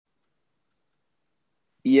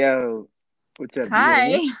Yo, what's up? Do you hear Hi.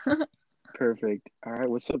 me? Perfect. All right,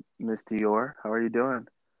 what's up, Miss Dior? How are you doing?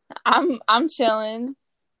 I'm chilling.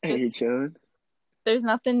 Hey, you Just chilling? there's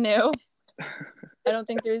nothing new. I don't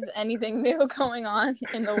think there's anything new going on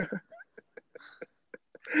in the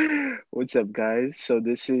What's up, guys? So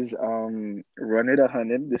this is Run It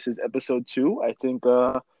 100. This is episode 2. I think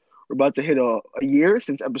we're about to hit a year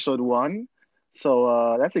since episode 1.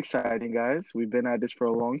 So that's exciting, guys. We've been at this for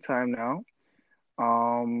a long time now.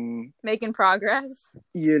 Um, making progress.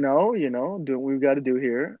 do what we've got to do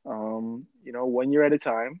here. 1 year at a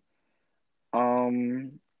time.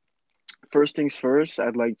 Um, First things first,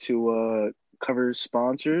 I'd like to cover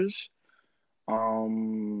sponsors.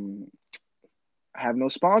 Um, I have no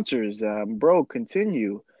sponsors. Bro,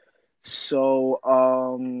 continue. So,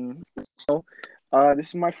 this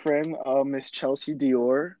is my friend, Miss Chelsea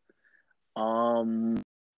Dior. Um,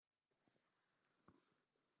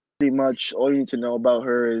 Pretty much all you need to know about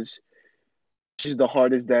her is she's the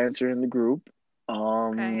hardest dancer in the group.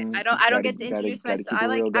 Okay. I don't get to introduce Gotta myself. keep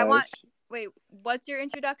it real, I want guys. wait, what's your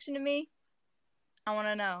introduction to me? I want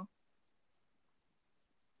to know.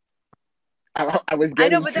 I was I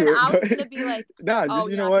know, getting but then to it, I but was going to be like, nah, "Oh,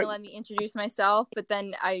 just you you're know not going what? to let me introduce myself." But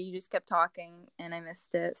then I you just kept talking and I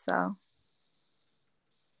missed it. So,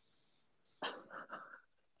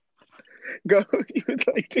 Go. You would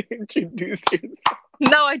like to introduce yourself,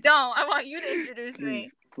 no, I don't. I want you to introduce please,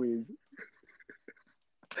 me. please.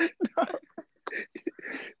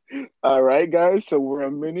 All right, guys. So we're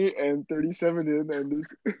a minute and 37 in, and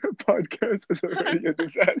this podcast is already a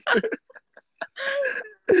disaster.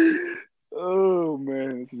 Oh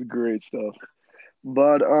man, this is great stuff.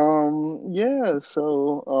 But yeah.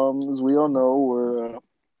 So as we all know,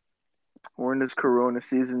 we're in this Corona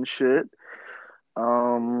season shit.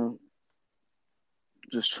 Um,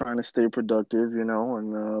 just trying to stay productive, and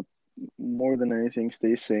more than anything,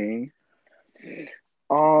 stay sane.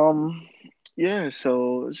 Um, yeah.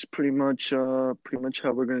 So it's pretty much how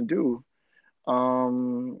we're gonna do.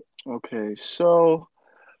 Okay. So.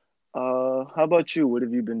 How about you? What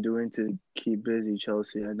have you been doing to keep busy,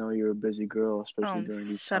 Chelsea? I know you're a busy girl, especially during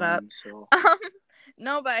these Shut up. times. So, Um,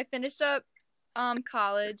 no, but I finished up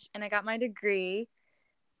college and I got my degree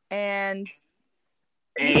and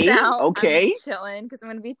hey, now I'm okay. chilling because I'm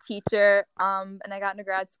gonna be a teacher. And I got into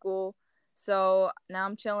grad school, so now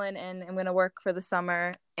I'm chilling and I'm gonna work for the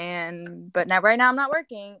summer. And but now right now I'm not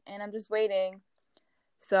working and I'm just waiting.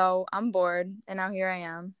 So I'm bored, and now here I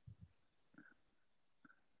am.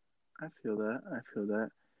 I feel that. I feel that.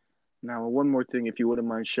 Now, one more thing, if you wouldn't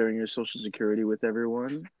mind sharing your social security with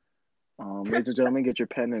everyone. Ladies and gentlemen, get your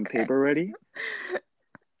pen and Okay. paper ready.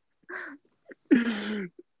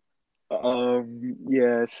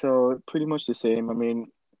 Yeah, so pretty much the same. I mean,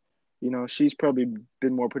 she's probably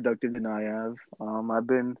been more productive than I have. I've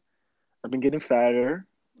been getting fatter.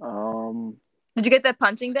 Um, Did you get that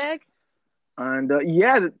punching bag? and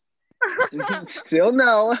yeah, still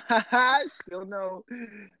no. Still no.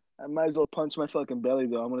 I might as well punch my fucking belly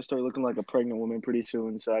though. I'm gonna start looking like a pregnant woman pretty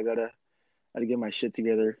soon, so I gotta get my shit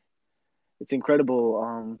together. It's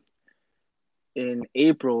incredible. In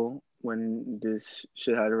April when this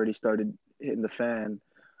shit had already started hitting the fan,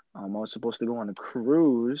 I was supposed to go on a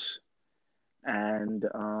cruise, and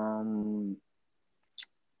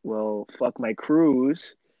well, fuck my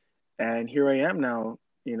cruise, and here I am now.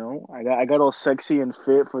 I got all sexy and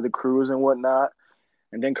fit for the cruise and whatnot.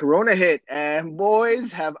 And then Corona hit, and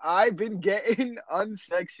boys, have I been getting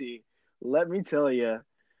unsexy. Let me tell you,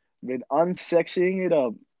 been unsexying it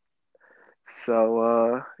up.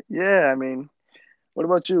 So, yeah, I mean, what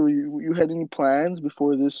about you? You had any plans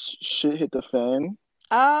before this shit hit the fan?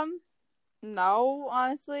 Um, no,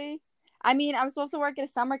 honestly. I mean, I'm supposed to work at a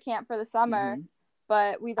summer camp for the summer, Hmm.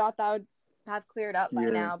 but we thought that would have cleared up by Yeah,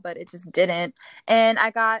 now, but it just didn't. And I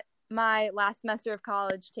got my last semester of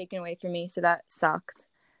college taken away from me, so that sucked.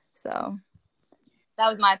 So that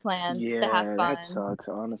was my plan, just to have yeah, that fun. sucks,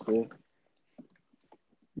 honestly.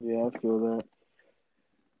 Yeah, I feel that.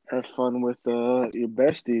 Have fun with your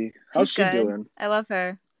bestie. How's She's she good. doing? I love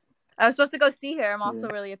her. I was supposed to go see her. I'm Yeah. also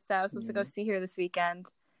really upset. I was supposed to go Yeah. see her this weekend,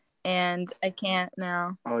 and I can't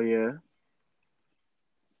now. Oh yeah.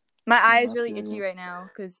 My eye No, is I really feel itchy you. right now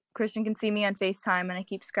because Christian can see me on FaceTime, and I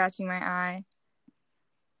keep scratching my eye.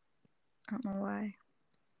 I don't know why.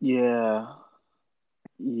 Yeah.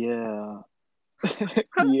 Yeah.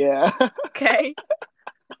 Yeah. Okay.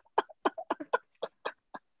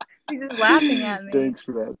 He's just laughing at me. Thanks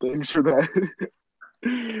for that. Thanks for that.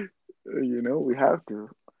 We have to.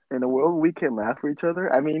 In a world we can laugh for each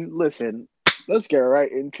other. I mean, listen, let's get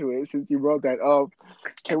right into it since you brought that up.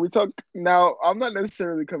 Can we talk? Now, I'm not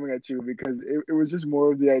necessarily coming at you because it was just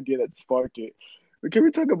more of the idea that sparked it. But can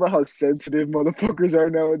we talk about how sensitive motherfuckers are Oh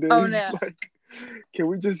nowadays? no. Like, can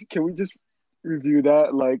we just review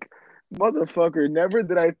that? Like, motherfucker, never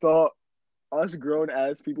did I thought us grown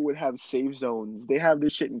ass people would have safe zones. They have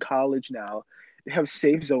this shit in college now. They have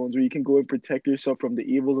safe zones where you can go and protect yourself from the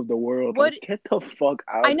evils of the world. What Like, get the fuck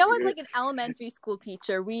I out of know as here. like an elementary school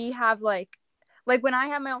teacher, we have like when I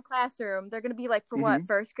have my own classroom, they're gonna be like for Hmm. what,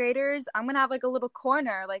 first graders, I'm gonna have like a little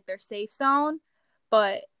corner, like their safe zone,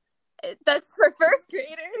 but that's for first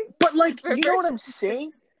graders. But like, For you know what first I'm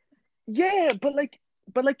saying? graders. Yeah,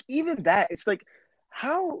 but like even that, it's like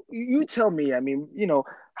how you tell me, I mean,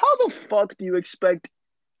 how the fuck do you expect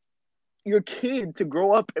your kid to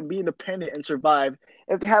grow up and be independent and survive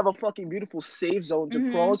if they have a fucking beautiful safe zone to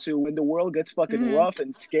Mm-hmm. crawl to when the world gets fucking Mm-hmm. rough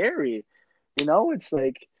and scary? It's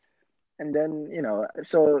like and then,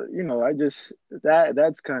 so, I just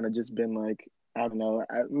that's kind of just been like I don't know,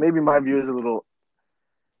 maybe my view is a little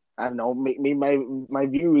I don't know, maybe my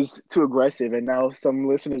view is too aggressive, and now some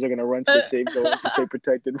listeners are gonna run to the safe zones to stay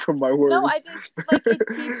protected from my No, I words. think like it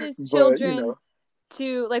teaches But children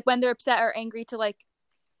to like when they're upset or angry to like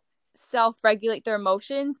self-regulate their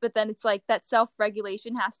emotions, but then it's like that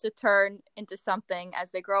self-regulation has to turn into something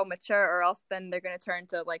as they grow mature, or else then they're going to turn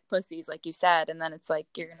to like pussies like you said, and then it's like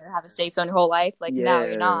you're going to have a safe zone your whole life. Like no,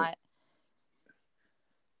 you're yeah, not.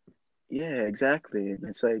 yeah, exactly.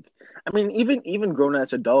 It's like, I mean, even grown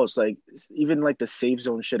ass adults, like even like the safe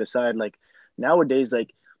zone shit aside, like nowadays,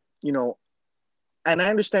 like you know, and I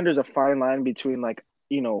understand there's a fine line between like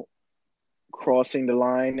crossing the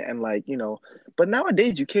line and like but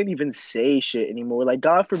nowadays you can't even say shit anymore. Like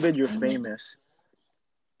God forbid you're Mm-hmm. famous.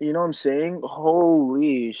 You know what I'm saying?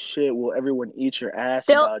 Holy shit, will everyone eat your ass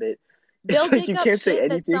they'll about it? they'll It's like dig you up can't say shit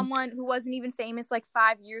that anything. someone who wasn't even famous like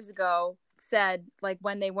 5 years ago said, like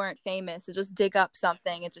when they weren't famous. So just dig up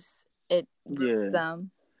something, it ruins Yeah.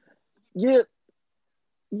 them. Yeah,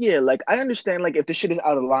 yeah, like I understand like if the shit is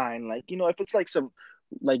out of line, like if it's like some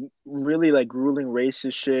like really like grueling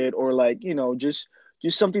racist shit or like, just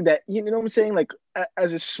something that you know what I'm saying? Like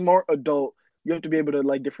as a smart adult, you have to be able to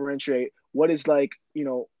like differentiate what is like,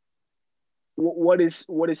 what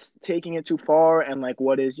is taking it too far and like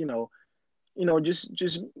what is,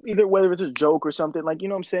 just either whether it's a joke or something, like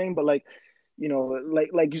what I'm saying, but like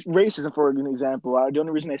like racism for an example. The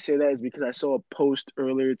only reason I say that is because I saw a post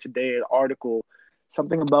earlier today, an article,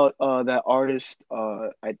 something about that artist.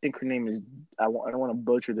 I think her name is I don't want to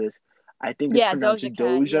butcher this. I think it's Yeah, pronounced Doja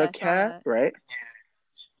Cat. Yeah, Doja I saw Cat, that. right?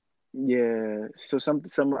 Yeah. So some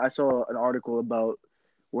I saw an article about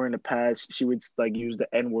where in the past she would like use the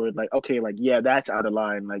N word, like okay, like yeah, that's out of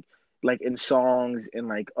line, like in songs and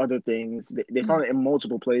like other things. They Mm-hmm. found it in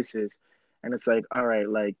multiple places, and it's like all right,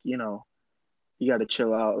 like you got to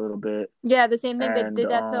chill out a little bit, Yeah, the same thing. They and did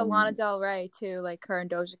that to Lana Del Rey too. Like her and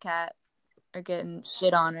Doja Cat are getting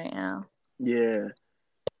shit on right now. yeah,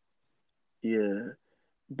 yeah.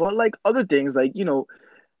 But like other things, like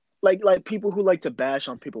like people who like to bash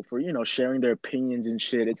on people for sharing their opinions and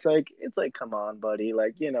shit. It's like come on, buddy,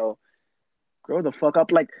 like grow the fuck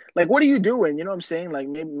up. Like what are you doing? You know what I'm saying? Like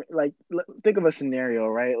maybe like think of a scenario,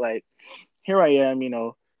 right? Like here I am,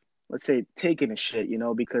 let's say taking a shit,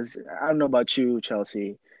 because I don't know about you,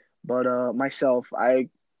 Chelsea, but myself, I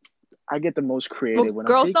get the most Well, creative when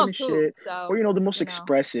I'm girls taking a don't poop, shit, or so the most you know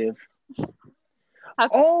expressive. how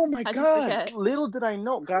Oh my how'd you God. forget? Little did I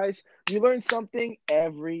know, guys. You learn something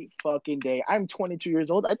every fucking day. I'm 22 years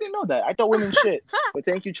old. I didn't know that. I thought women shit. But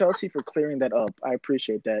thank you, Chelsea, for clearing that up. I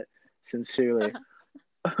appreciate that sincerely.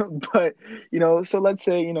 But, so let's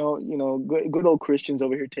say, good old Christian's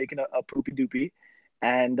over here taking a poopy doopy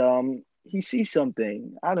and he sees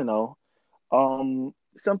something, I don't know,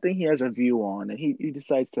 something he has a view on, and he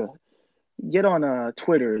decides to get on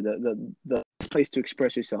Twitter, the place to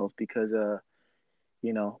express yourself because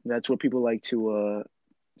that's where people like to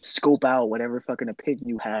scope out whatever fucking opinion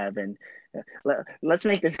you have and let's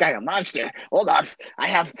make this guy a monster. Hold on, I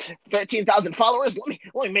have 13,000 followers. Let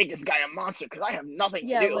me make this guy a monster because I have nothing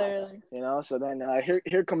to Yeah, do. literally. So then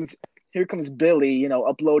here comes Billy,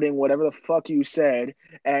 uploading whatever the fuck you said,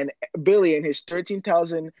 and Billy and his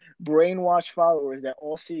 13,000 brainwashed followers that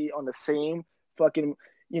all see on the same fucking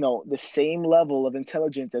the same level of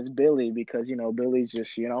intelligence as Billy because Billy's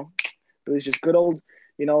just good old,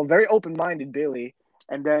 very open minded Billy.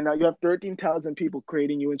 And then you have 13,000 people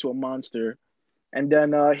creating you into a monster. And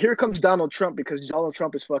then here comes Donald Trump because Donald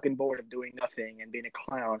Trump is fucking bored of doing nothing and being a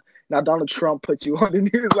clown. Now Donald Trump puts you on the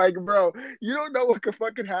news like, bro, you don't know what could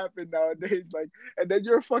fucking happen nowadays. Like, and then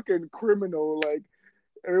you're a fucking criminal. Like,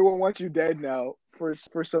 everyone wants you dead now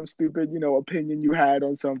for some stupid, opinion you had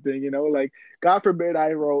on something, like God forbid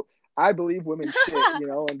I wrote, I believe women shit,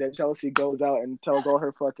 and then Chelsea goes out and tells all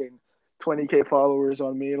her fucking 20K followers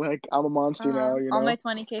on me like I'm a monster now, all my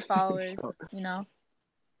 20K followers, So,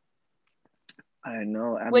 I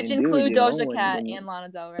know. Which mean, dude, include Doja when Cat and Lana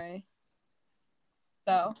Del Rey.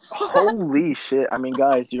 So. Holy shit. I mean,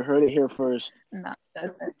 guys, you heard it here first. No,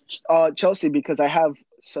 that's it. Chelsea, because I have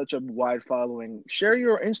such a wide following, share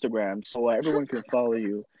your Instagram so everyone can follow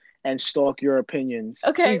you and stalk your opinions.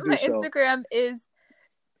 Okay, Please my do so. Instagram is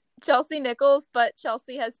Chelsea Nichols, but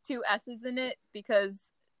Chelsea has 2 S's in it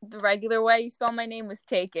because the regular way you spell my name was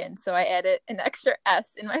taken. So I added an extra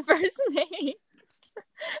S in my first name.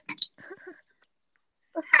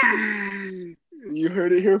 You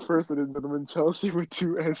heard it here first, ladies and gentlemen. Chelsea with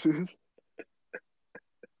 2 S's.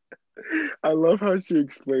 I love how she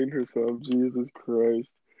explained herself. Jesus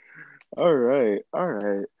Christ. All right. All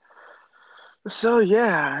right. So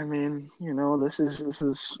yeah, I mean, this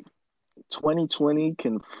is 2020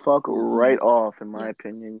 can fuck right off in my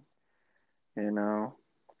opinion. I don't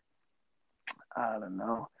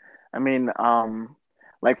know. I mean,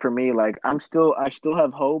 like for me, like I still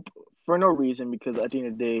have hope for no reason because at the end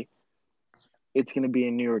of the day, it's gonna be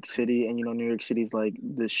in New York City, and New York City's like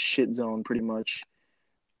the shit zone pretty much.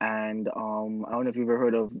 And I don't know if you've ever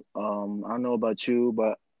heard of I don't know about you,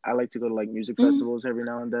 but I like to go to like music festivals every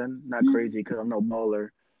now and then. Not crazy because I'm no baller.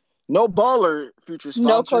 No baller, future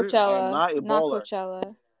No sponsor. I am Coachella. not a Not baller.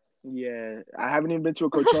 Coachella. Yeah, I haven't even been to a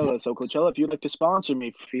Coachella. So Coachella, if you'd like to sponsor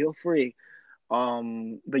me, feel free.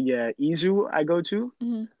 But yeah, Izu I go to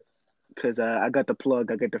because I got the plug.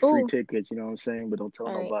 I get the free tickets. You know what I'm saying? But don't tell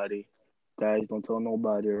nobody, guys. Don't tell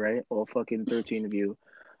nobody, right? All fucking 13 of you.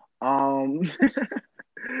 Um,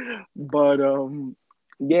 but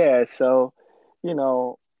yeah. So, you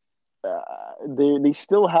know, they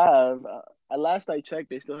still have. At last I checked,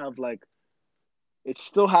 they still have like it's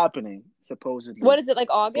still happening supposedly. What is it, like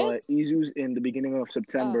But August? Izu's in the beginning of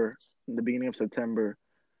September. In the beginning of September.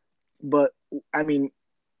 But I mean,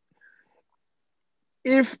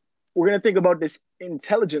 if we're gonna think about this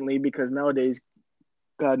intelligently, because nowadays,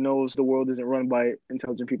 God knows the world isn't run by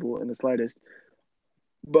intelligent people in the slightest.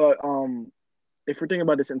 But if we're thinking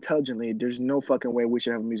about this intelligently, there's no fucking way we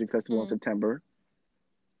should have a music festival in September.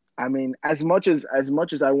 I mean, as much as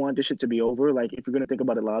I want this shit to be over, like if you're gonna think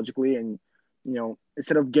about it logically, and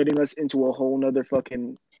instead of getting us into a whole nother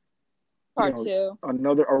fucking Part 2,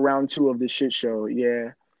 another a round 2 of this shit show,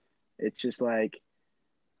 yeah, it's just like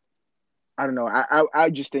I don't know. I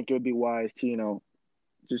just think it would be wise to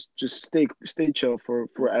just stay chill for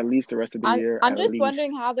at least the rest of the year. I'm at just least.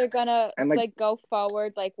 wondering how they're gonna And like go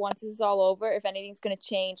forward, like once this is all over, if anything's gonna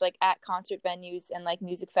change, like at concert venues and like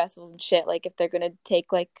music festivals and shit, like if they're gonna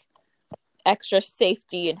take like extra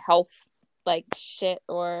safety and health like shit,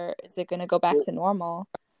 or is it gonna go back to normal?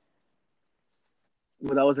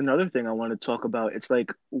 Well, that was another thing I want to talk about. It's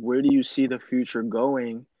like, where do you see the future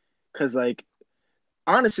going? Because like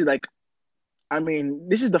honestly, like I mean,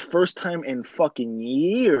 this is the first time in fucking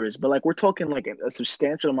years, but like we're talking like a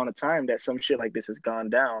substantial amount of time that some shit like this has gone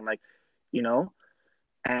down, like, you know?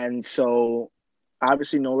 And so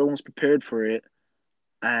obviously no one's prepared for it.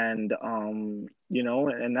 And and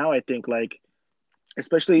now I think like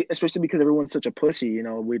especially because everyone's such a pussy,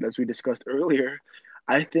 as we discussed earlier,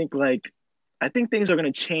 I think like I think things are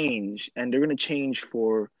gonna change and they're gonna change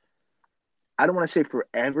for I don't want to say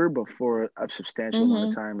forever, but for a substantial amount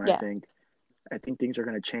of time, I Yeah. think. I think things are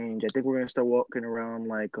gonna change. I think we're gonna start walking around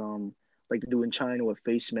like they do in China with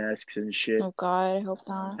face masks and shit. Oh God, I hope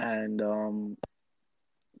not. And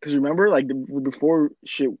because remember, like before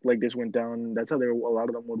shit like this went down, that's how a lot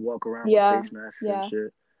of them would walk around with face masks and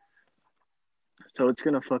shit. So it's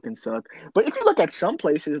gonna fucking suck. But if you look at some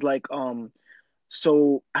places, like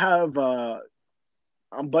so I have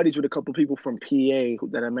I'm buddies with a couple people from PA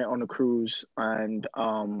that I met on a cruise, and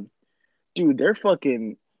dude,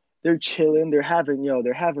 they're chilling. They're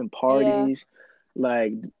having parties.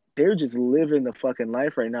 Like they're just living the fucking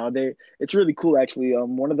life right now. It's really cool actually.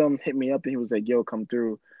 One of them hit me up and he was like, "Yo, come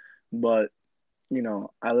through," but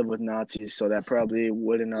I live with Nazis, so that probably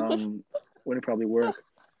wouldn't probably work.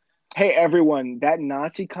 Hey everyone, that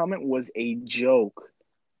Nazi comment was a joke.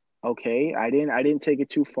 Okay, I didn't take it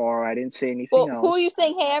too far. I didn't say anything Well, else. who are you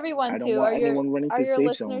saying hey everyone I to? don't want anyone running Are to your safe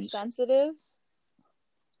listeners zones. sensitive?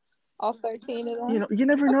 All 13 of them? You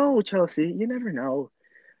never know, Chelsea. You never know.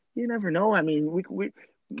 You never know. I mean, we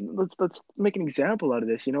let's make an example out of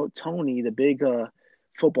this. Tony, the big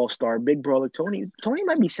football star, big brother Tony. Tony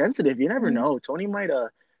might be sensitive. You never know. Tony might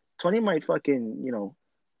fucking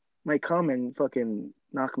might come and fucking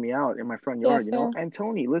knock me out in my front yard. Fair. And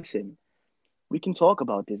Tony, listen, we can talk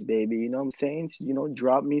about this, baby. You know what I'm saying?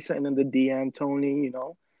 Drop me something in the DM, Tony.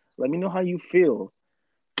 Let me know how you feel.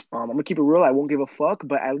 I'm gonna keep it real. I won't give a fuck,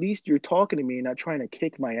 but at least you're talking to me and not trying to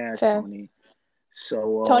kick my ass, Fair. Tony.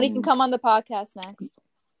 So Tony can come on the podcast next.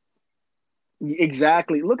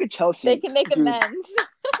 exactly. Look at Chelsea. They can make Dude, amends.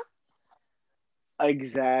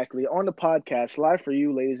 exactly. On the podcast, live for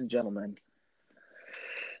you, ladies and gentlemen.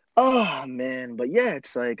 Oh man, but yeah,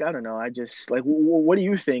 it's like I don't know. I just like, what do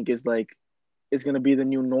you think is gonna be the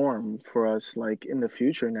new norm for us, like in the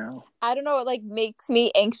future now? I don't know. It like makes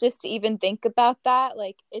me anxious to even think about that.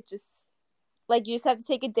 Like it just like you just have to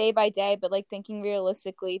take it day by day. But like thinking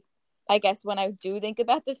realistically, I guess when I do think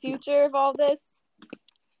about the future of all this,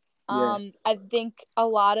 Yeah, I think a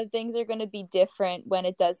lot of things are going to be different when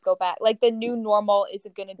it does go back. Like the new normal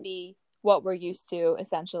isn't going to be what we're used to,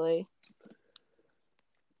 essentially.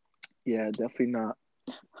 yeah, definitely not.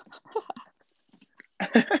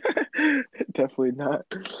 Definitely not.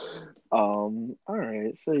 All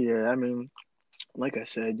right. So yeah, I mean, like I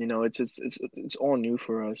said, it's all new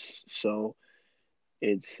for us. So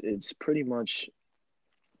it's pretty much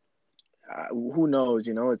who knows,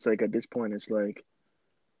 it's like at this point it's like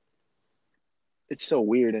it's so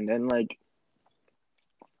weird. And then like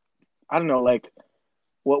I don't know, like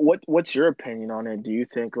what's your opinion on it? Do you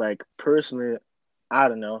think like personally, I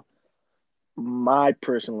don't know, my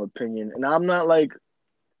personal opinion, and I'm not like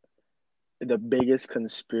the biggest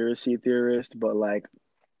conspiracy theorist, but like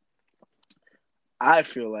I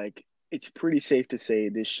feel like it's pretty safe to say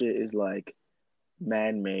this shit is like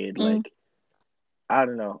man-made. Mm. Like I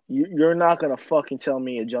don't know. You're not gonna fucking tell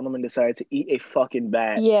me a gentleman decided to eat a fucking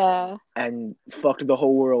bat Yeah. and fucked the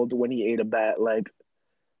whole world when he ate a bat. Like,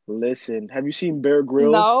 listen, have you seen Bear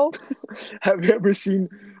Grylls? No. Have you ever seen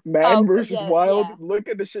Man Oh, versus yeah, Wild? yeah. Look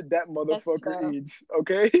at the shit that That's motherfucker true. eats,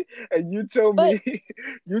 okay? And you tell But me,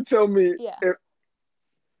 you tell me, yeah. if,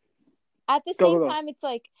 At the go, same go, go. time, it's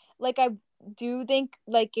like I do think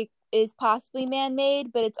like it is possibly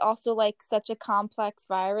man-made, but it's also like such a complex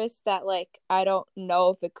virus that like I don't know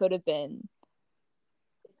if it could have been.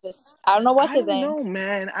 Just I don't know what I to don't think. know,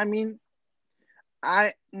 man. I mean,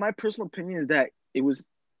 my personal opinion is that it was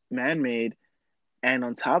man-made, and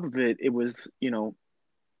on top of it, it was,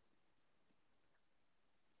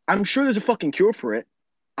 I'm sure there's a fucking cure for it.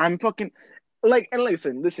 I'm fucking like, and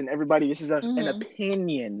listen, everybody. This is an Mm-hmm.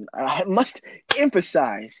 opinion. I must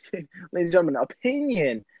emphasize, ladies and gentlemen,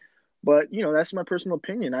 opinion. But that's my personal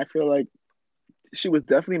opinion. I feel like she was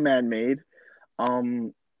definitely man-made.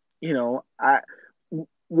 Um, I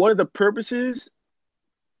what are the purposes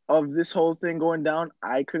of this whole thing going down?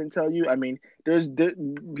 I couldn't tell you. I mean,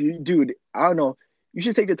 dude, I don't know. You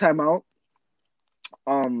should take the time out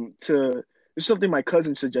to it's something my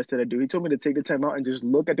cousin suggested I do. He told me to take the time out and just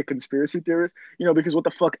look at the conspiracy theorists, because what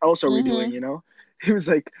the fuck else are we Mm-hmm. doing? He was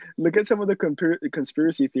like, look at some of the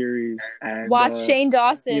conspiracy theories, and Watch Shane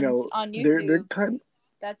Dawson's on they're YouTube. kind.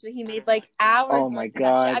 That's what he made like hours Oh my worth of that shit.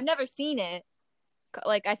 god, I've never seen it.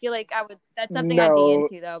 Like I feel like I would. That's something I'd be no,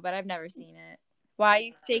 into though, but I've never seen it. Why are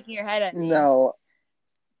you shaking your head at me? no,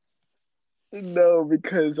 no,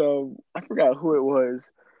 because I forgot who it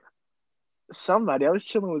was. Somebody, I was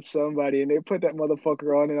chilling with somebody, and they put that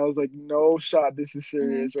motherfucker on, and I was like, no shot, this is Mm-hmm.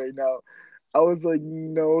 serious right now. I was like,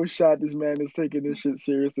 no shot, this man is taking this shit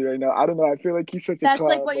seriously right now. I don't know. I feel like he's such a That's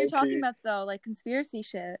like clown, what you're low talking key. about though, like conspiracy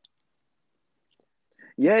shit.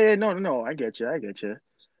 Yeah, yeah, no, no, no. I get you. I get you.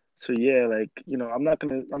 So yeah, like I'm not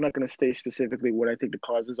gonna stay specifically what I think the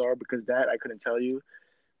causes are because that I couldn't tell you.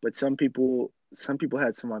 But some people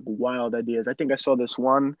had some like wild ideas. I think I saw this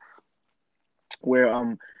one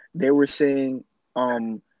where they were saying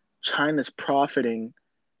um China's profiting.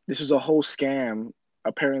 This was a whole scam.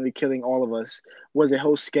 Apparently, killing all of us was a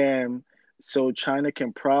whole scam. So China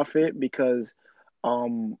can profit because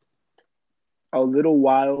um a little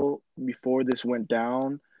while before this went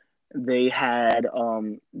down, they had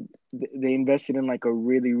they invested in like a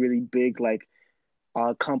really really big like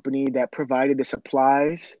company that provided the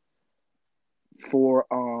supplies for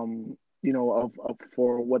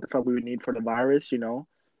for what the fuck we would need for the virus.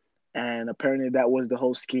 And apparently that was the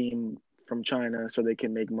whole scheme from China so they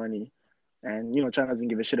can make money. And China doesn't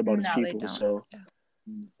give a shit about its No, they people. don't. So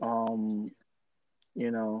um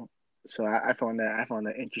you know so I found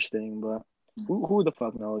that interesting, but who the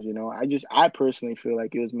fuck knows. I personally feel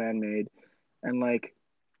like it was man-made. And like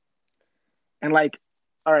and like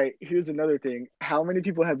all right, here's another thing. How many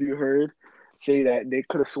people have you heard say that they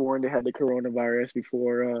could have sworn they had the coronavirus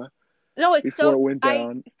No, it's before so it went I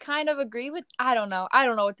down? kind of agree with. I don't know. I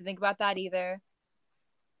don't know what to think about that either.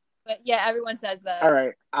 But yeah, everyone says All that.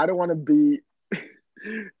 right, I don't want to be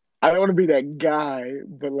I don't want to be that guy,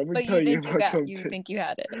 but let me But tell you you think about you something. think you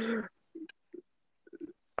had it.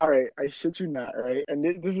 All right, I shit you not, right? And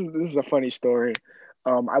this is a funny story.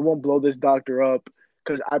 I won't blow this doctor up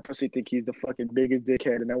because I personally think he's the fucking biggest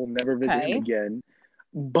dickhead, and I will never visit him Okay. again.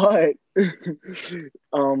 But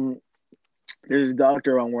um, there's a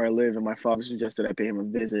doctor around where I live, and my father suggested I pay him a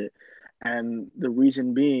visit. And the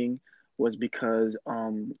reason being was because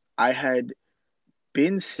I had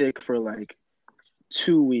been sick for like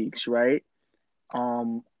 2 weeks, right?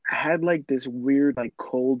 I had like this weird like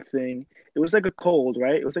cold thing. It was like a cold,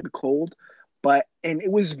 right? It was like a cold, but and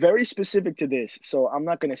it was very specific to this. So I'm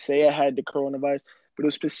not gonna say I had the coronavirus, but it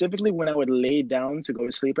was specifically when I would lay down to go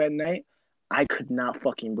to sleep at night, I could not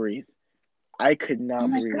fucking breathe. I could Oh not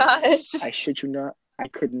my breathe. gosh. I shit you not, I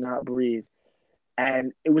could not breathe.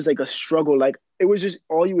 And it was like a struggle. Like it was just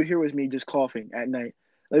all you would hear was me just coughing at night.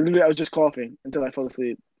 Like literally I was just coughing until I fell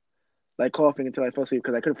asleep. Like coughing until I fell asleep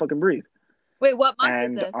because I couldn't fucking breathe. Wait, what month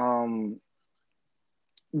was And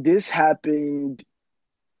this? this happened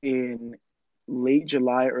in late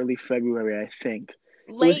July, early February, I think.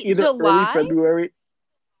 It was Late either early July? February,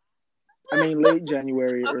 I mean late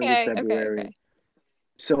January, early Okay, okay, February. okay.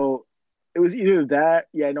 So it was either that,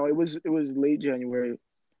 yeah, no, it was late January,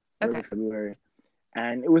 early Okay. February.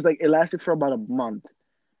 And it was like it lasted for about a month.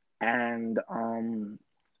 And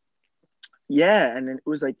yeah, and then it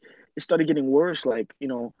was like it started getting worse, like,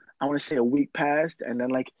 I want to say a week passed, and then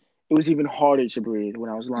like it was even harder to breathe when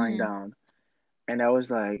I was lying Mm-hmm. down. And I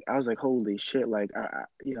was like, holy shit, like I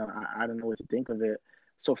don't know what to think of it.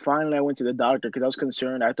 So finally, I went to the doctor because I was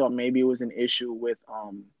concerned. I thought maybe it was an issue with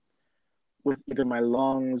either my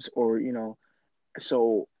lungs or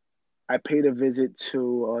So I paid a visit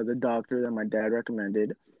to the doctor that my dad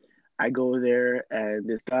recommended. I go there, and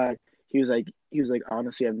this guy, he was like,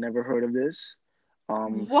 honestly, I've never heard of this. He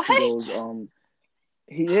goes, What?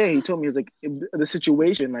 he told me, he was like, the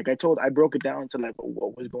situation, like I broke it down to like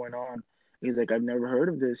what was going on. He's like, I've never heard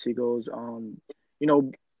of this. He goes, you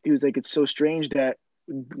know, he was like, it's so strange that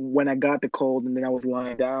when I got the cold and then I was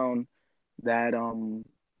lying down, that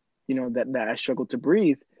that I struggled to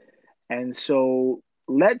breathe. And so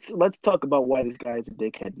let's talk about why this guy is a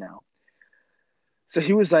dickhead now. So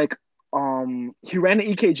he was like, he ran an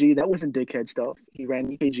EKG. That wasn't dickhead stuff. He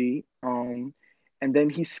ran EKG. And then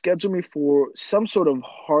he scheduled me for some sort of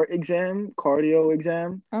heart exam, Uh-huh.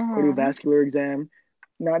 cardiovascular exam.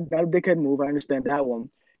 Not a dickhead move. I understand that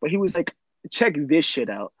one. But he was like, check this shit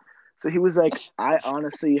out. So he was like, I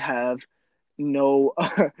honestly have no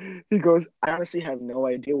he goes, I honestly have no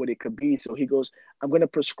idea what it could be. So he goes, I'm gonna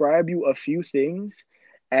prescribe you a few things,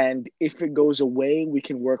 and if it goes away, we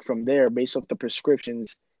can work from there based off the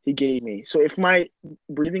prescriptions he gave me. So if my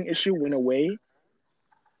breathing issue went away,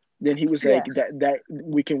 then he was Yeah. like, that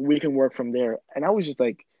we can work from there. And I was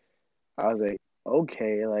like,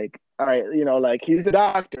 okay, like, all right, like he's the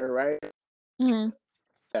doctor, right? Mm-hmm.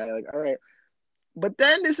 Like, all right. But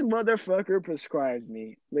then this motherfucker prescribes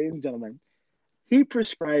me, ladies and gentlemen, he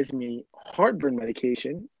prescribes me heartburn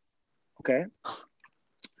medication, okay,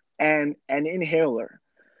 and an inhaler.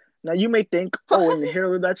 Now you may think, oh,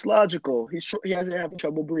 inhaler, that's logical. He hasn't having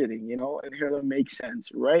trouble breathing, inhaler makes sense,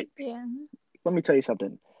 right? Yeah. Let me tell you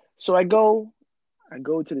something. So I go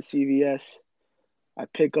to the CVS, I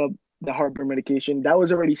pick up the heartburn medication. That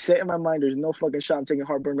was already set in my mind. There's no fucking shot I'm taking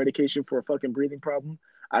heartburn medication for a fucking breathing problem.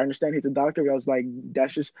 I understand he's a doctor, but I was like,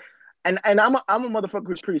 that's just and I'm a motherfucker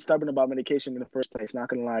who's pretty stubborn about medication in the first place. Not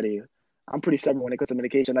gonna lie to you, I'm pretty stubborn when it comes to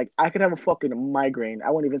medication. Like I could have a fucking migraine,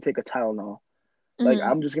 I won't even take a Tylenol. Like Mm-hmm.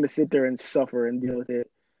 I'm just gonna sit there and suffer and deal with it.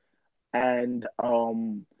 And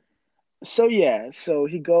so yeah, so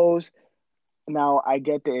he goes. Now I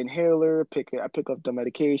get the inhaler, I pick up the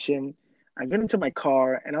medication. I get into my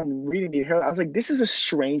car and I'm reading the inhaler. I was like, this is a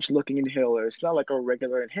strange looking inhaler. It's not like a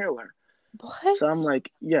regular inhaler. So I'm What?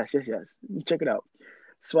 like, yes, yes, yes. Check it out.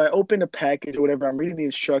 So I open the package or whatever. I'm reading the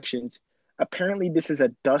instructions. Apparently, this is a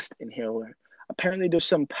dust inhaler. Apparently, there's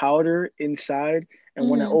some powder inside, and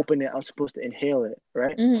when I Mm-hmm. open it, I'm supposed to inhale it,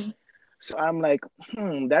 right? Mm-hmm. So I'm like,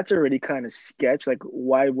 that's already kind of sketch. Like,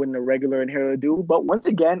 why wouldn't a regular inhaler do? But once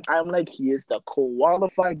again, I'm like, he is the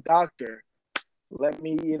qualified doctor. Let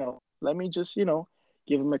me just,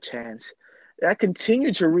 give him a chance. I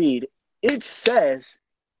continue to read. It says,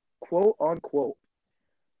 quote unquote,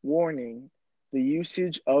 warning, the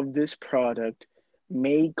usage of this product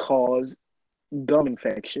may cause gum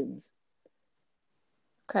infections.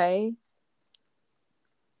 Okay.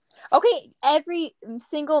 Okay, every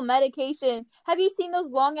single medication. Have you seen those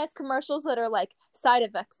long ass commercials that are like side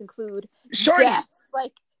effects include death? Shorty,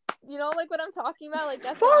 Like, You know, like what I'm talking about? Like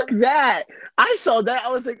that's what Fuck that. I saw that. I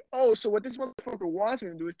was like, oh, so what this motherfucker wants me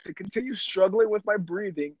to do is to continue struggling with my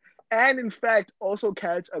breathing and, in fact, also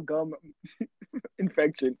catch a gum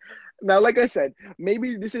infection. Now, like I said,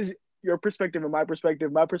 maybe this is your perspective and my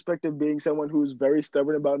perspective. My perspective being someone who's very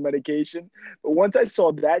stubborn about medication. But once I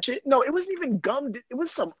saw that shit, no, it wasn't even gum. It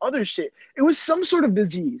was some other shit. It was some sort of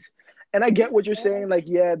disease. And I get what you're saying. Like,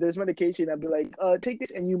 yeah, there's medication. I'd be like, take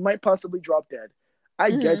this, and you might possibly drop dead. I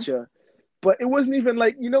Mm-hmm. get you. But it wasn't even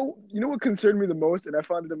like, you know what concerned me the most, and I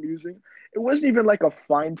found it amusing. It wasn't even like a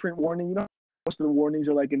fine print warning. You know, most of the warnings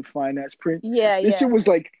are like in fine ass print. Yeah, This shit yeah. was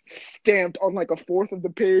like stamped on like a fourth of the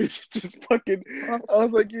page. Just fucking. Well, I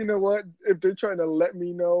was like, you know what? If they're trying to let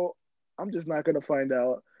me know, I'm just not gonna find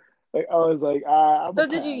out. Like I was like, I'm a so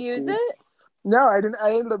did you pass, use dude. it? No, I didn't.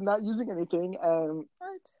 I ended up not using anything, and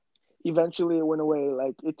What? eventually it went away.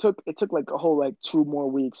 Like it took like a whole like 2 more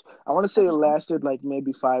weeks. I want to say it Uh-huh. lasted like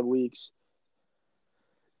maybe 5 weeks.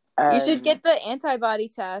 You should And get the antibody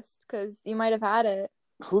test because you might have had it.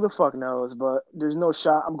 who the fuck knows? But there's no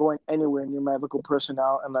shot I'm going anywhere near medical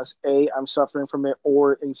personnel unless A, I'm suffering from it,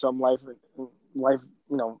 or in some life,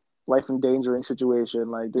 life endangering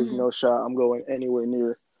situation. Like there's Mm-hmm. no shot I'm going anywhere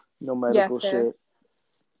near no Yeah, medical fair. shit.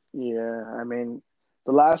 Yeah, I mean,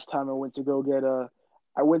 the last time I went to go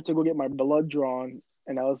get my blood drawn,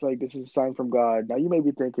 and I was like, this is a sign from God. Now you may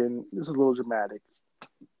be thinking this is a little dramatic.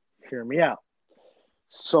 Hear me out.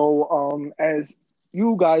 So, as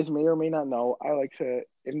you guys may or may not know, I like to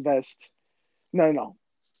invest. No, no, no.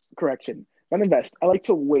 Correction. Not invest. I like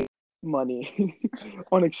to waste money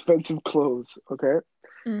on expensive clothes. Okay.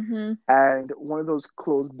 Mm-hmm. And one of those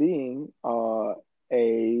clothes being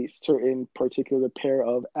a certain particular pair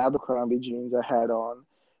of Abercrombie jeans I had on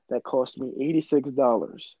that cost me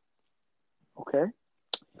 $86. Okay.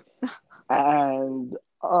 And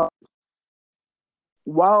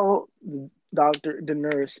while the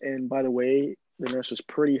nurse, and by the way, the nurse was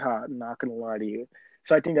pretty hot, I'm not gonna lie to you.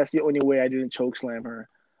 So I think that's the only way I didn't choke slam her.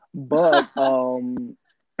 But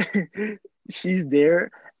she's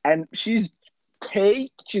there and she's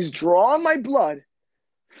drawing my blood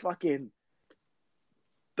fucking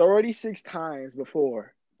 36 times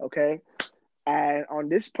before, okay? And on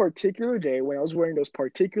this particular day, when I was wearing those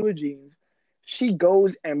particular jeans, she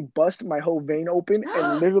goes and busts my whole vein open,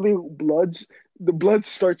 and literally the blood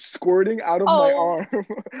starts squirting out of my Oh arm.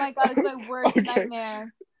 my god, it's my worst Okay,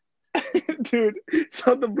 nightmare. dude.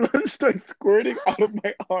 So the blood starts squirting out of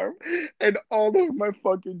my arm and all over my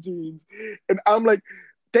fucking jeans, and I'm like,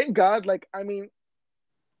 thank God. Like, I mean,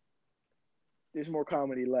 there's more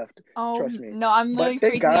comedy left. Oh Trust me. no, I'm But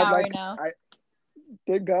literally freaking out right now.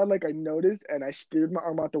 thank God, like I noticed and I steered my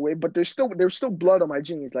arm out the way, but there's still blood on my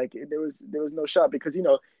jeans. Like there was no shot because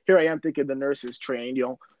here I am thinking the nurse is trained,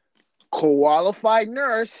 qualified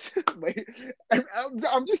nurse. Like,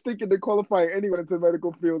 I'm just thinking they're qualifying anyone into the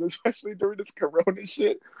medical field, especially during this corona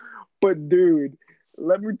shit. But dude,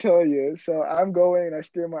 let me tell you. So I'm going and I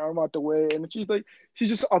steer my arm out the way, and she's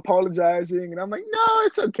just apologizing, and I'm like, no,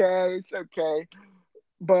 it's okay, it's okay.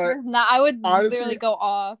 But It's not. I would literally honestly, go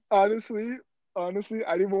off. honestly, honestly,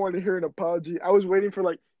 I didn't even want to hear an apology. I was waiting for,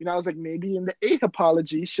 like, I was like, maybe in the eighth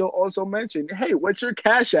apology, she'll also mention, hey, what's your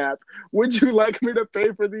Cash App? Would you like me to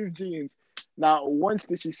pay for these jeans? Not once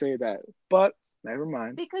did she say that, but never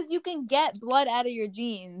mind. Because you can get blood out of your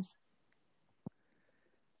jeans.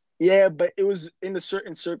 Yeah, but it was in a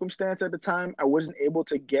certain circumstance at the time. I wasn't able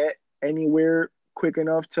to get anywhere quick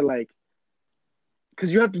enough to, like,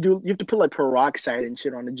 because you have to put like peroxide and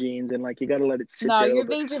shit on the jeans, and like you gotta let it sit No, there a you're little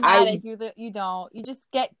bit. being dramatic. You don't. You just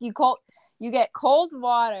get you get cold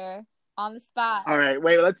water on the spot All right,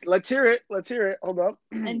 wait, let's hear it. Let's hear it. Hold up.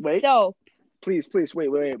 and Wait. soap. Please,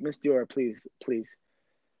 wait, Miss Dior, please, please.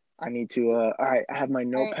 I need to. All right, I have my All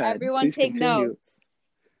right, notepad. everyone Please take continue. notes.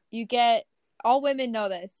 You get all women know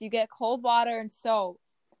this. You get cold water and soap,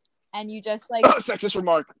 and you just like Sexist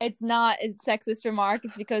remark. it's not a sexist remark.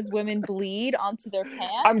 It's because women bleed onto their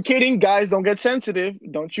pants. I'm kidding, guys. Don't get sensitive.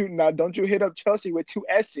 Don't you hit up Chelsea with two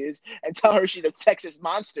S's and tell her she's a sexist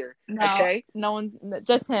monster. No, Okay? no one,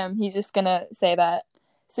 just him. He's just gonna say that.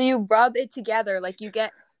 So you rub it together, like you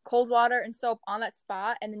get cold water and soap on that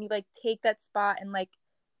spot, and then you like take that spot and like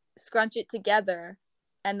scrunch it together,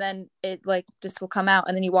 and then it like just will come out,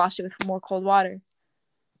 and then you wash it with more cold water.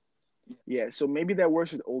 Yeah. So maybe that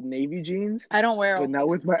works with Old Navy jeans, I don't wear but Old not Navy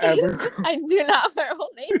with my jeans. Abercrombie. I do not wear Old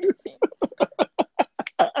Navy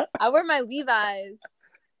jeans. I wear my Levi's.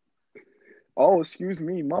 Oh, excuse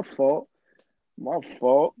me. My fault. My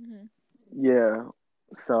fault. Mm-hmm. Yeah.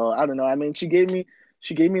 So I don't know. I mean, she gave me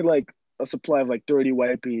like a supply of like 30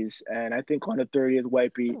 wipes, and I think on the 30th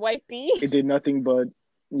wipey, White bee. it did nothing but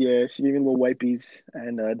Yeah, she gave me little wipies,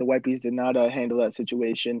 and the wipies did not handle that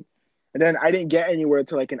situation. And then I didn't get anywhere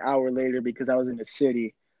until like an hour later because I was in the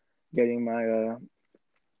city getting my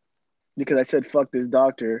because I said fuck this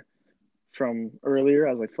doctor from earlier.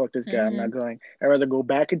 I was like, fuck this guy, I'm not Mm-hmm. going. I'd rather go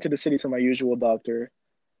back into the city to my usual doctor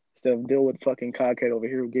instead of deal with fucking cockhead over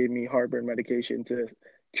here who gave me heartburn medication to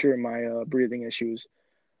cure my breathing issues.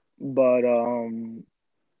 But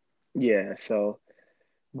yeah, so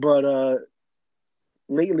but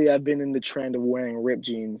lately I've been in the trend of wearing ripped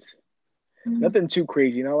jeans. Mm-hmm. Nothing too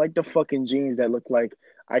crazy, not like the fucking jeans that look like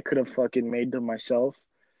I could have fucking made them myself,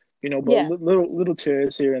 but Yeah. little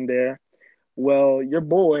tears here and there. Well, your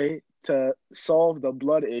boy, to solve the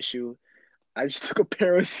blood issue, I just took a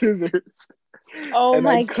pair of scissors Oh and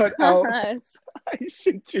I my cut out. gosh. I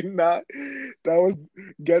shit you not. That was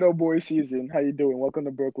ghetto boy season. How you doing? Welcome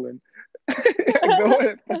to Brooklyn. I go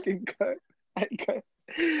and fucking cut. I cut.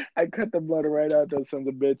 I cut the blood right out those sons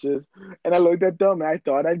of bitches, and I looked at them and I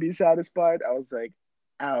thought I'd be satisfied. I was like,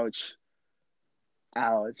 "Ouch,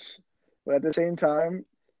 ouch," but at the same time,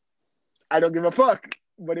 I don't give a fuck.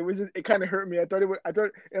 But it kind of hurt me. I thought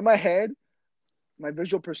in my head, my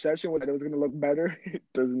visual perception was that it was gonna look better. It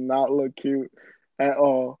does not look cute at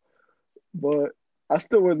all. But I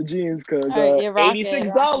still wear the jeans because All right, you rock eighty it, six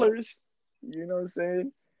rock it. dollars. You know what I'm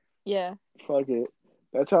saying? Yeah. Fuck it.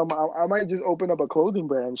 That's how I might just open up a clothing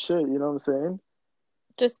brand. Shit, you know what I'm saying?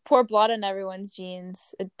 Just pour blood on everyone's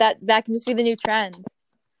jeans. That can just be the new trend.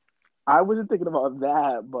 I wasn't thinking about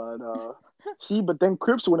that, but see, but then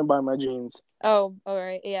Crips wouldn't buy my jeans. Oh, all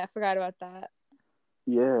right. Yeah, I forgot about that.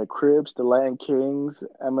 Yeah, Crips, the Latin Kings,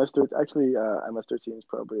 MS13. Actually, MS13 is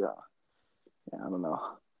probably yeah, I don't know.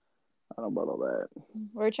 I don't know about all that.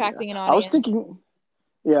 We're Yeah, attracting an I was audience. thinking.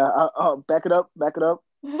 Yeah, back it up, back it up,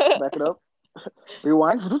 back it up.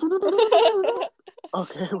 Rewind.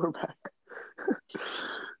 Okay, we're back.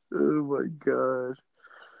 Oh my god.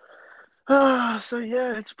 So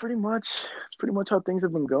yeah, it's pretty much how things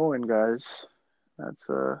have been going, guys. That's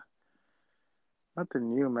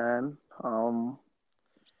nothing new, man.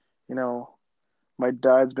 You know, my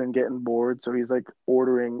dad's been getting bored, so he's been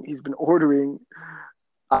ordering.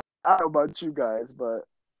 I don't know about you guys, but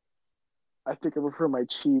I think I prefer my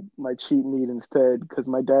cheap meat instead because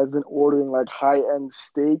my dad's been ordering like high end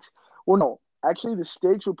steaks. Well, no, actually the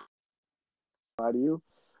steaks were lie to you,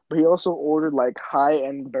 but he also ordered like high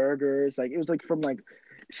end burgers. Like it was like from like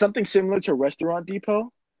something similar to Restaurant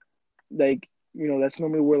Depot. Like that's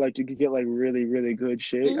normally where like you could get like really really good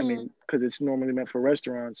shit. I hmm mean, because it's normally meant for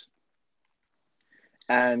restaurants.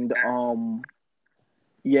 And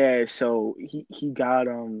yeah, so he got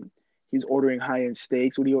he's ordering high end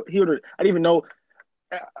steaks. What he ordered? I didn't even know.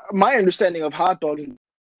 Uh, my understanding of hot dogs is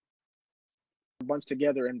bunched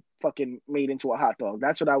together and fucking made into a hot dog.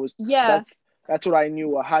 That's what I was. Yeah. That's what I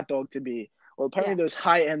knew a hot dog to be. Well, apparently Yeah. there's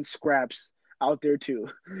high end scraps out there too,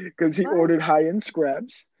 because he What? ordered high end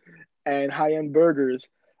scraps and high end burgers.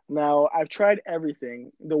 Now I've tried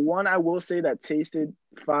everything. The one I will say that tasted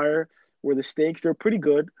fire were the steaks. They're pretty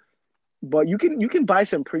good, but you can buy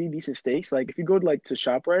some pretty decent steaks. Like if you go like to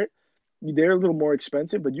ShopRite, they're a little more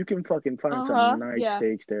expensive, but you can fucking find some Uh-huh. nice Yeah.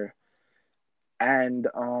 steaks there. And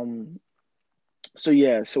so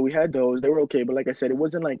yeah, so we had those. They were okay, but like I said, it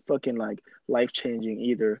wasn't like fucking like life changing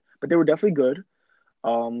either. But they were definitely good.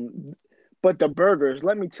 Um, but the burgers,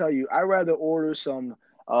 let me tell you, I rather order some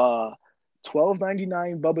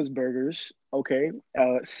 12.99 Bubba's burgers, okay,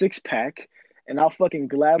 6 pack, and I'll fucking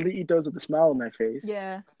gladly eat those with a smile on my face.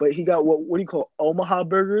 Yeah. But he got what do you call Omaha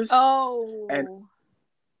burgers? And Oh,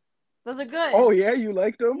 those are oh good. yeah, you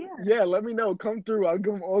like them? Yeah. Yeah, let me know. Come through. I'll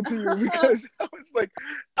give them all to you because I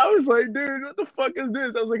was like, dude, what the fuck is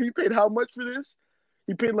this? I was like, he paid how much for this?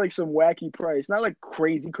 He paid like some wacky price, not like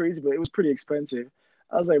crazy, crazy, but it was pretty expensive.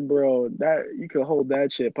 I was like, bro, that you could hold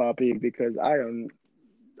that shit, Poppy, because I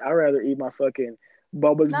rather eat my fucking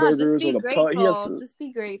Bubba's No, just burgers or be the put. He has grateful. Just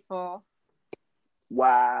be grateful.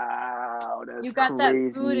 wow, You that's got that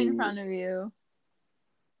food in crazy. front of you.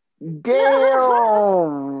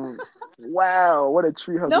 Damn. Wow, what a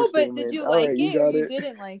tree hugger No, but did statement. you All like right, you it or got you it.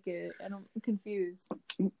 didn't like it? I'm confused.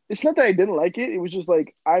 It's not that I didn't like it. It was just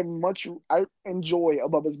like I enjoy a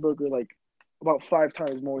Bubba's burger like about 5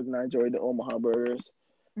 times more than I enjoy the Omaha burgers.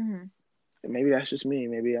 hmm And maybe that's just me.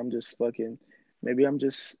 Maybe I'm just fucking. Maybe I'm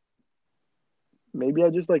just. Maybe I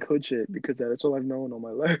just like hood shit because that's all I've known all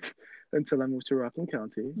my life until I moved to Rockland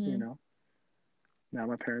County. Now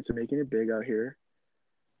my parents are making it big out here.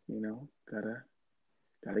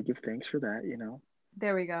 Gotta give thanks for that.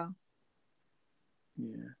 There we go.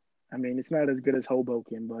 Yeah. I mean, it's not as good as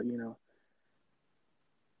Hoboken, but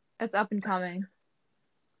It's up and coming.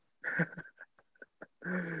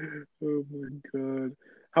 Oh my God.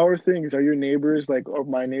 How are things? Are your neighbors like, or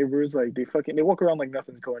my neighbors like, they walk around like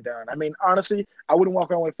nothing's going down? I mean, honestly, I wouldn't walk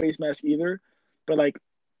around with a face mask either, but like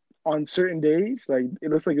on certain days, like it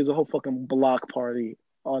looks like there's a whole fucking block party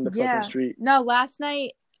on the fucking Yeah. street. No, last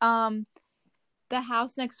night, the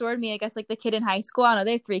house next door to me, I guess like the kid in high school, I don't know,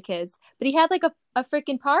 they have 3 kids, but he had like a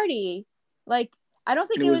freaking party. Like, I don't And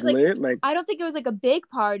think it it was was like, lit. Like, I don't think it was like a big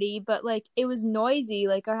party, but like it was noisy.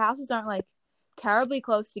 Like our houses aren't like terribly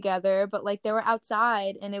close together, but like they were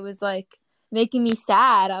outside and it was like making me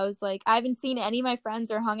sad. I was like, I haven't seen any of my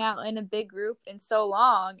friends or hung out in a big group in so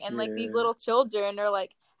long. And like these yeah. little children are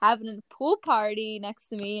like having a pool party next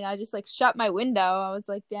to me and I just like shut my window. I was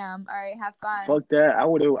like, damn, all right, have fun. Fuck that. I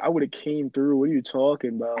would have came through. What are you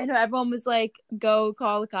talking I about? know everyone was like, go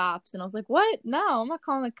call the cops. And I was like, what? No, I'm not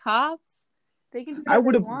calling the cops. They can do I whatever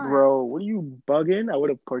would they have, want. bro. What are you bugging? I would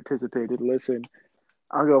have participated. Listen,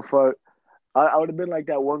 I'll go fuck. I would have been like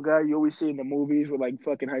that one guy you always see in the movies with like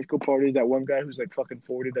fucking high school parties. That one guy who's like fucking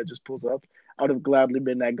 40 that just pulls up. I would have gladly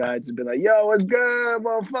been that guy to be like, "Yo, what's good,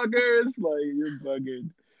 motherfuckers?" Like you're bugging.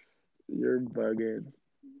 You're bugging.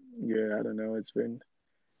 Yeah, I don't know. It's been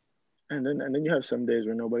and then you have some days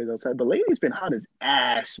where nobody's outside. But lately it's been hot as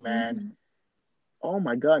ass, man. Mm-hmm. Oh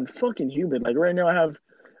my God, and fucking humid. Like right now I have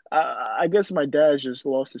I guess my dad's just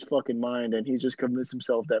lost his fucking mind and he's just convinced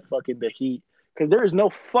himself that fucking the heat because there is no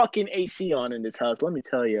fucking AC on in this house. Let me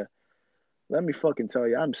tell you. Let me fucking tell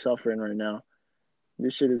you, I'm suffering right now.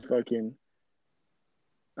 This shit is fucking.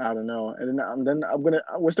 I don't know. And then I'm gonna.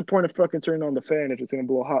 What's the point of fucking turning on the fan if it's gonna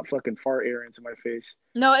blow hot fucking fart air into my face?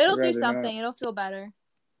 No, I'd it'll do rather not. something. It'll feel better.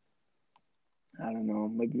 I don't know.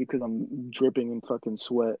 Maybe because I'm dripping in fucking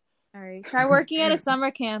sweat. All right. Try working at a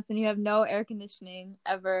summer camp and you have no air conditioning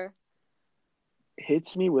ever.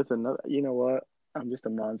 Hits me with another. You know what? I'm just a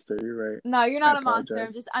monster. You're right. No, you're I not a monster.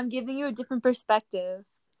 apologize. I'm giving you a different perspective.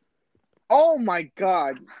 Oh my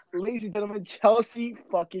God, ladies and gentlemen, Chelsea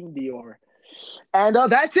fucking Dior. And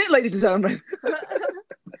that's it, ladies and gentlemen.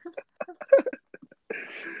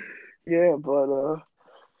 Yeah, but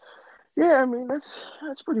yeah, I mean that's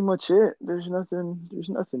pretty much it. There's nothing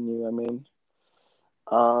new. I mean,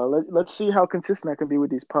 let's see how consistent I can be with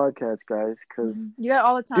these podcasts, guys. Because You got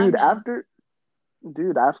all the time dude,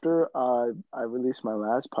 now. after I released my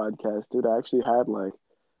last podcast, dude, I actually had like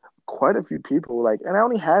quite a few people like, and I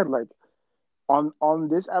only had like on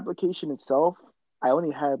this application itself, I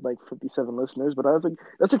only had like 57 listeners, but I was like,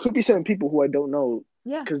 that's like 57 people who I don't know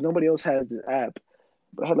Yeah. because nobody else has this app.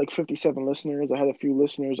 But I had like 57 listeners. I had a few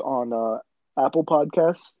listeners on Apple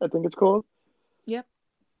Podcasts, I think it's called. Yep.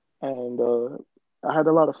 And I had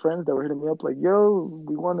a lot of friends that were hitting me up like, "Yo,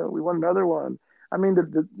 we want another one." I mean,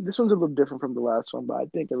 this one's a little different from the last one, but I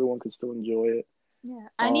think everyone could still enjoy it. Yeah.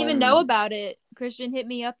 I didn't even know Um, about it. Christian hit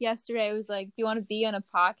me up yesterday. It was like, do you want to be on a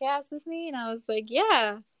podcast with me? And I was like,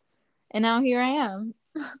 yeah. And now here I am.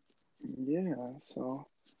 yeah. So,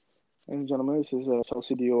 ladies and gentlemen, this is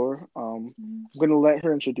Chelsea Dior. Mhm. I'm gonna let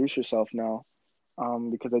her introduce herself now.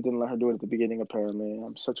 Because I didn't let her do it at the beginning. Apparently,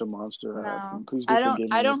 I'm such a monster. No. Please do forgive I me,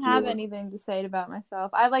 Miss don't have Dior. anything to say about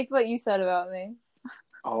myself. I liked what you said about me.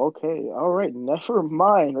 Oh, okay, all right. Never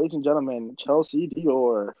mind, ladies and gentlemen. Chelsea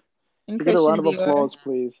Dior. And Can we get a round Christian of Dior. applause,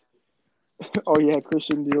 please? Oh yeah,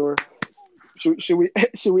 Christian Dior. Should we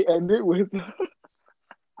should we end it with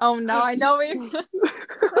Oh no, I know we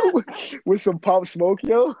with some pop smoke,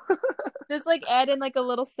 yo? just like add in like a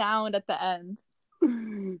little sound at the end.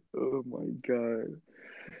 Oh my God.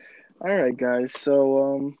 All right, guys.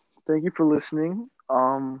 So thank you for listening.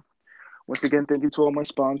 Once again, thank you to all my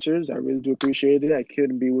sponsors. I really do appreciate it. I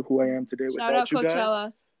couldn't be with who I am today Shout out without you guys.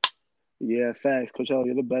 Coachella. Yeah, thanks, Coachella.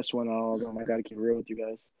 You're the best one. All of them. I gotta keep it real with you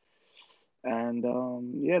guys. And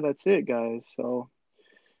yeah, that's it, guys. So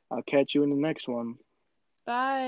I'll catch you in the next one. Bye.